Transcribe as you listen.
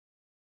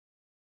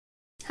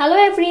Hello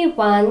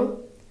everyone.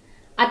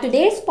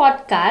 Today's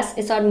podcast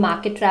is on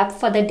market wrap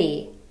for the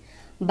day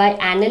by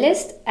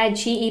analyst at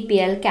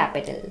GEPL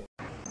Capital.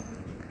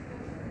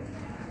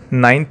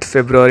 9th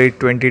February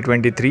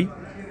 2023.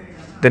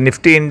 The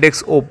Nifty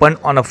index opened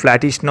on a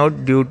flattish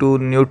note due to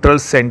neutral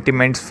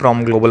sentiments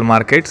from global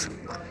markets.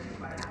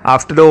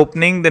 After the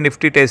opening, the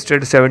Nifty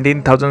tested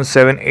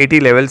 17,780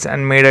 levels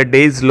and made a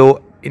day's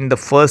low in the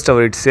first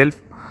hour itself.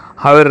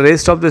 However,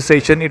 rest of the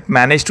session it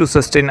managed to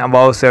sustain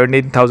above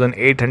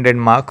 17,800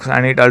 marks,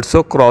 and it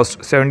also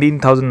crossed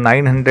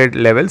 17,900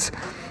 levels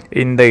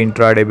in the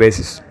intraday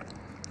basis.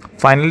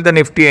 Finally, the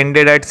Nifty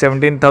ended at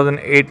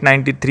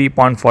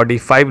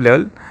 17,893.45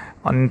 level.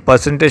 On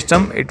percentage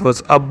term, it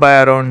was up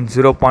by around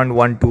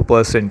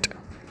 0.12%.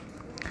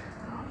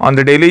 On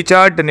the daily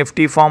chart, the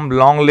Nifty formed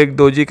long leg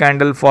doji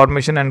candle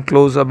formation and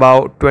closed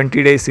above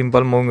 20-day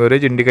simple moving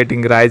average,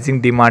 indicating rising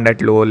demand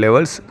at lower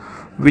levels,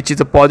 which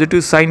is a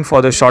positive sign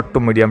for the short to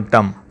medium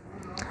term.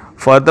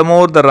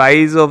 Furthermore, the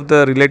rise of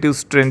the relative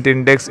strength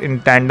index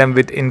in tandem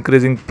with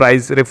increasing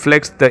price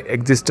reflects the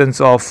existence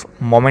of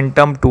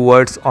momentum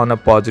towards on a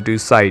positive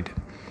side.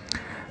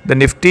 The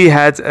Nifty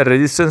has a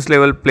resistance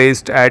level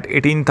placed at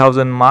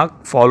 18,000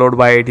 mark followed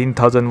by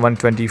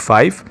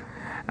 18,125,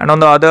 and on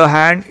the other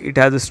hand it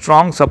has a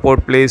strong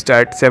support placed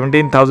at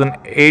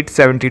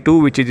 17,872,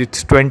 which is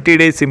its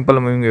 20-day simple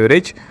moving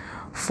average,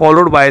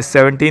 followed by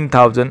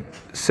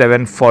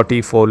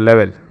 17,744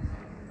 level.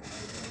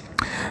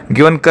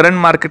 Given current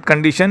market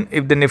condition,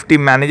 if the Nifty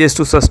manages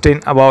to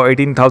sustain above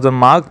 18,000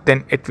 mark,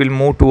 then it will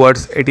move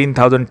towards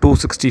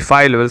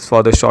 18,265 levels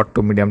for the short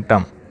to medium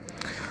term.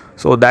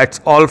 So that's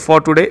all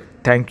for today.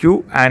 Thank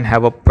you and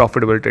have a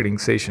profitable trading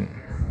session.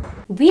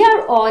 We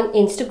are on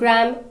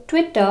Instagram,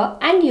 Twitter,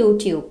 and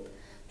YouTube.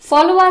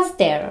 Follow us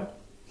there.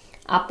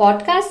 Our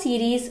podcast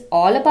series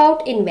all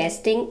about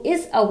investing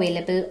is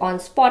available on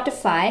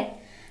Spotify,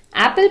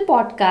 Apple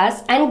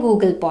Podcasts, and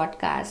Google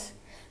Podcasts.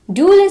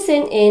 Do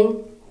listen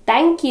in.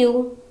 Thank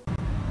you.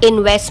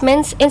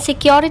 Investments in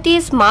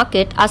securities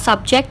market are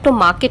subject to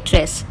market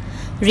risk.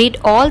 Read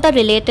all the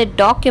related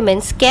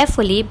documents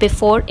carefully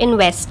before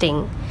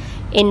investing.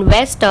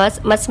 Investors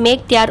must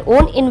make their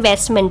own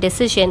investment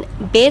decision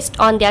based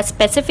on their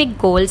specific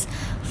goals,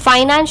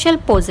 financial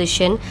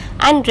position,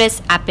 and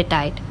risk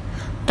appetite.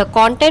 The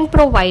content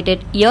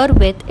provided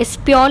herewith is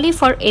purely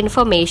for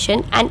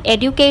information and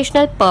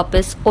educational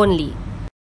purpose only.